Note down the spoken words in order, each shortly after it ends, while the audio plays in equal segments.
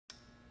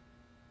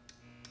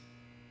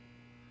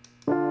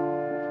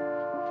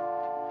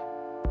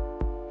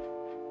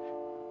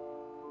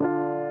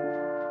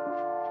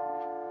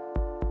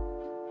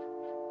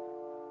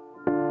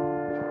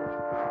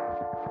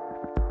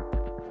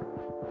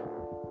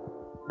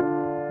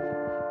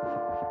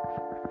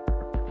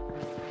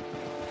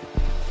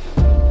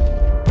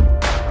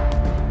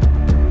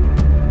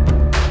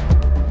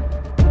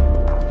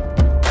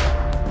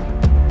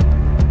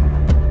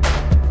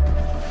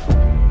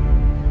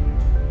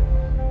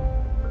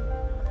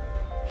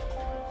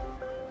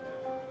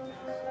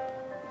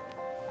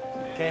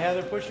Okay,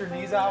 Heather, push your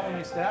knees out when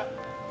you step.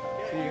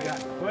 So you got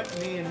foot,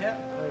 knee, and hip.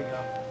 There you go.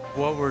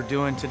 What we're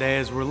doing today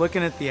is we're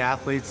looking at the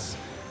athletes,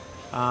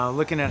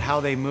 looking at how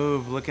they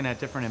move, looking at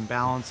different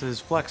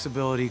imbalances,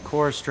 flexibility,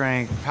 core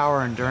strength,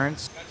 power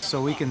endurance, so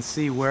we can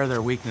see where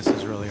their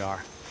weaknesses really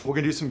are. We're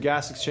gonna do some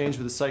gas exchange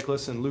with the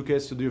cyclists, and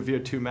Lucas will do a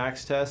VO2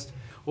 max test.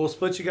 We'll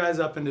split you guys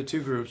up into 2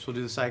 groups. We'll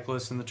do the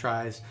cyclists and the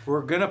tries.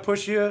 We're gonna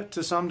push you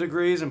to some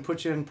degrees and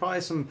put you in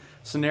probably some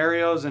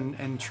scenarios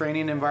and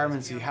training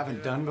environments you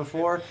haven't done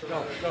before.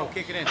 Go,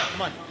 kick it in,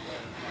 come on.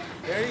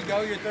 There you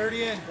go, you're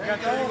 30 in. You got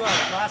 30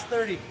 left, last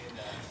 30.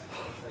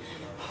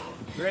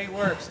 Great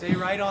work, stay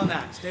right on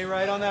that. Stay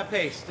right on that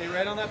pace, stay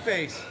right on that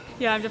pace.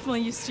 Yeah, I'm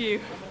definitely used to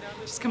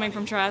just coming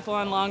from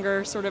triathlon,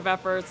 longer sort of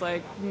efforts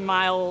like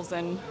miles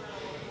and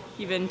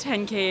even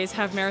 10Ks,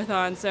 half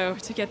marathons. So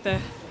to get the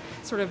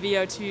sort of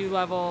VO2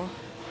 level,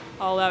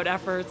 all-out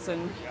efforts,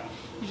 and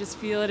you just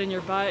feel it in your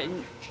butt,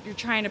 and you're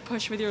trying to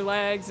push with your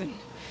legs, and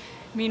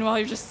meanwhile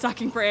you're just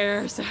sucking for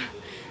air, so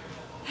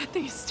that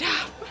thing is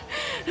tough.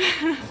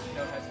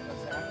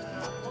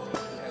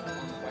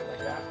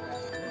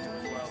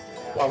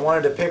 I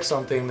wanted to pick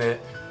something that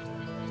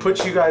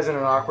puts you guys in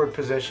an awkward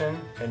position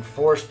and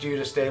forced you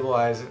to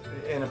stabilize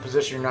in a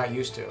position you're not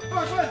used to.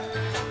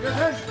 Good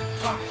turn.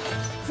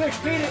 6,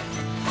 beat it.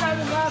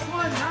 7, last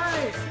one.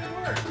 Nice. Good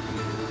work.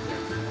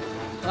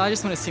 I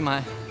just want to see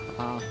my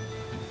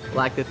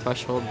lactate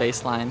threshold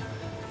baseline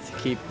to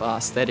keep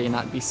steady and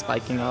not be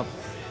spiking up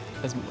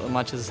as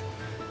much as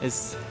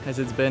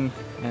it's been.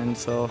 And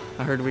so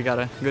I heard we got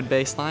a good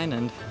baseline,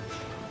 and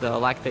the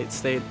lactate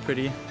stayed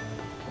pretty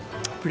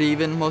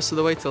even most of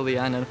the way till the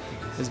end. It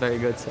was very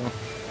good, so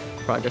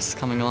progress is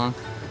coming along.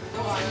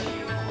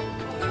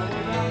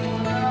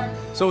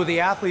 So with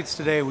the athletes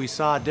today, we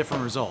saw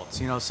different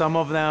results. You know, some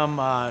of them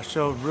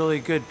showed really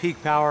good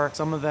peak power.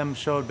 Some of them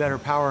showed better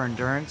power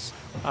endurance.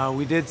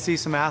 We did see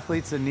some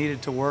athletes that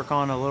needed to work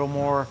on a little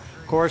more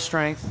core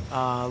strength,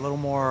 a little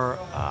more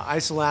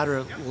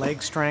isolateral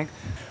leg strength.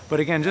 But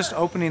again, just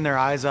opening their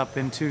eyes up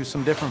into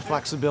some different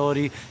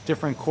flexibility,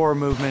 different core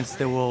movements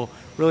that will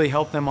really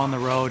help them on the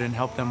road and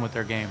help them with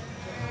their game.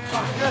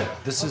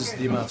 This is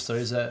the amount of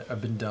studies that have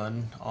been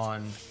done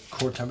on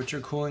core temperature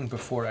cooling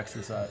before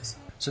exercise.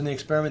 So in the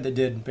experiment, they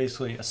did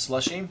basically a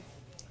slushie,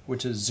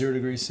 which is 0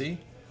 degrees C,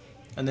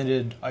 and they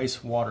did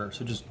ice water,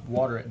 so just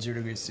water at 0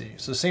 degrees C.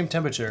 So same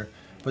temperature,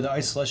 but the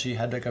ice slushie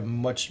had like a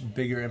much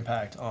bigger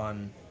impact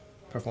on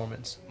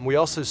performance. We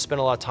also spent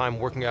a lot of time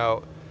working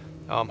out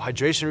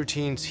hydration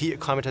routines, heat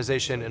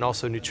acclimatization, and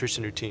also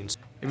nutrition routines.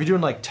 If you're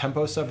doing like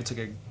tempo stuff, it's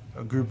like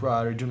a group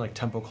ride, or you're doing like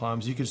tempo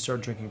climbs, you could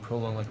start drinking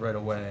Prolong like right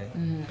away.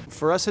 Mm-hmm.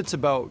 For us, it's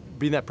about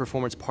being that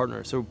performance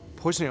partner. So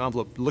pushing the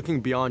envelope, looking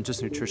beyond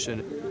just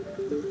nutrition.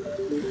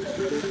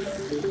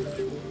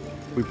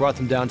 We brought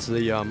them down to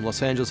the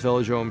Los Angeles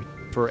Velodrome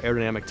for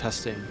aerodynamic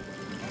testing.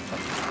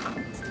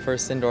 It's the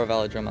first indoor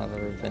velodrome I've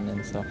ever been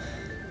in, so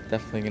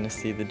definitely going to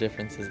see the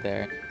differences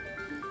there.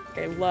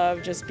 I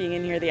love just being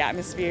in here, the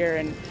atmosphere,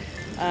 and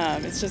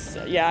it's just,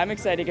 yeah, I'm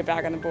excited to get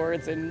back on the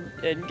boards and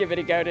give it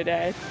a go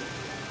today.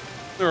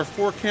 There are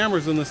 4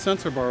 cameras in the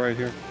sensor bar right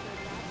here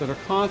that are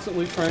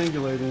constantly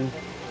triangulating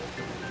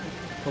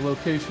the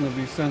location of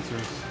these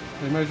sensors.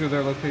 They measure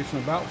their location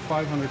about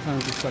 500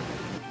 times a second.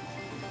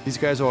 These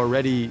guys are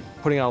already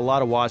putting out a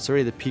lot of watts, they're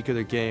already at the peak of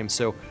their game,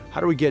 so how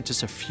do we get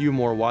just a few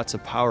more watts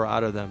of power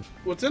out of them?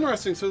 What's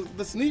interesting, so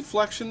this knee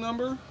flexion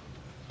number,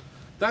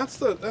 that's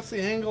the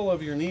angle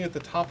of your knee at the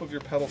top of your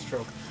pedal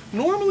stroke.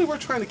 Normally we're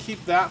trying to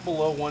keep that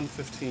below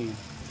 115.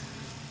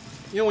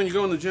 You know when you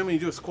go in the gym and you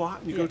do a squat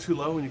and you go too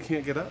low and you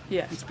can't get up?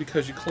 Yeah. It's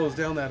because you close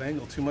down that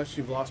angle too much,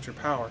 you've lost your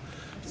power.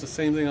 It's the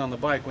same thing on the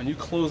bike. When you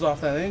close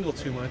off that angle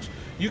too much,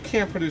 you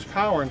can't produce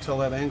power until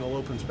that angle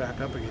opens back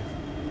up again.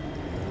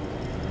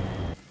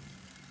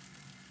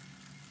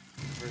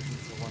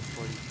 Versions of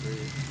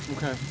 143.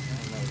 Okay.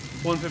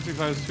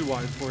 155 is too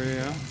wide for you,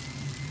 yeah?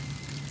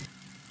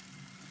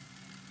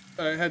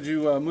 I had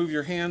you move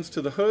your hands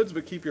to the hoods,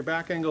 but keep your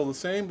back angle the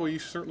same. Boy, you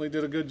certainly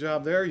did a good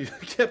job there. You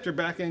kept your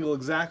back angle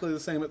exactly the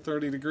same at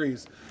 30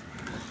 degrees.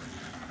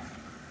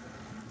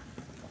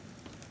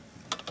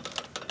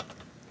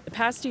 The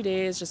past 2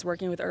 days, just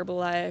working with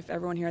Herbalife,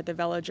 everyone here at the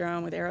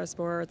Velodrome, with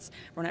Aerosports,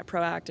 everyone at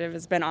Proactive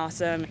has been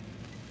awesome.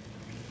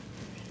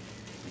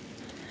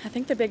 I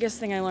think the biggest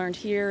thing I learned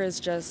here is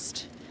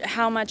just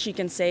how much you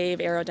can save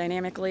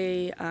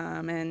aerodynamically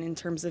and in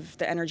terms of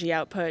the energy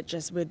output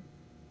just with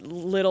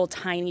little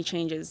tiny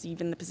changes,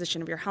 even the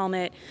position of your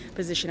helmet,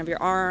 position of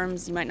your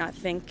arms. You might not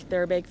think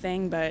they're a big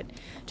thing, but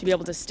to be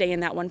able to stay in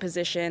that one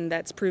position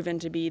that's proven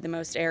to be the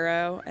most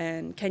aero,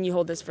 and can you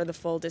hold this for the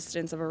full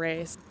distance of a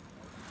race?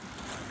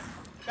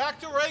 Back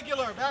to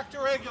regular, back to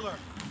regular.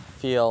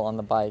 Feel on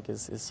the bike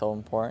is so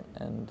important,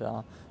 and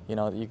you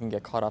know, you can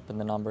get caught up in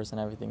the numbers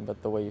and everything,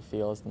 but the way you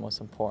feel is the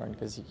most important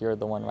because you're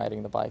the one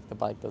riding the bike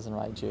doesn't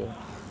ride you.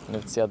 And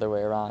if it's the other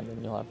way around,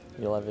 then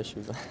you'll have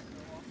issues.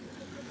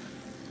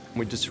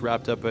 We just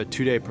wrapped up a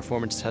 2-day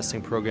performance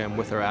testing program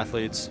with our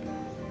athletes.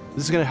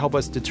 This is going to help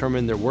us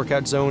determine their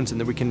workout zones, and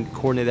then we can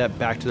coordinate that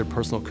back to their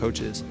personal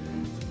coaches.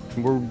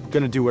 We're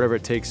going to do whatever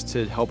it takes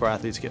to help our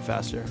athletes get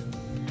faster.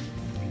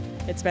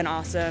 It's been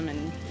awesome,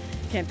 and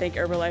can't thank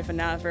Herbalife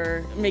enough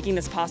for making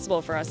this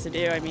possible for us to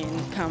do. I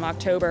mean, come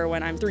October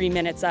when I'm 3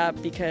 minutes up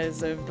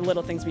because of the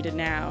little things we did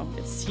now,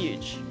 it's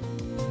huge.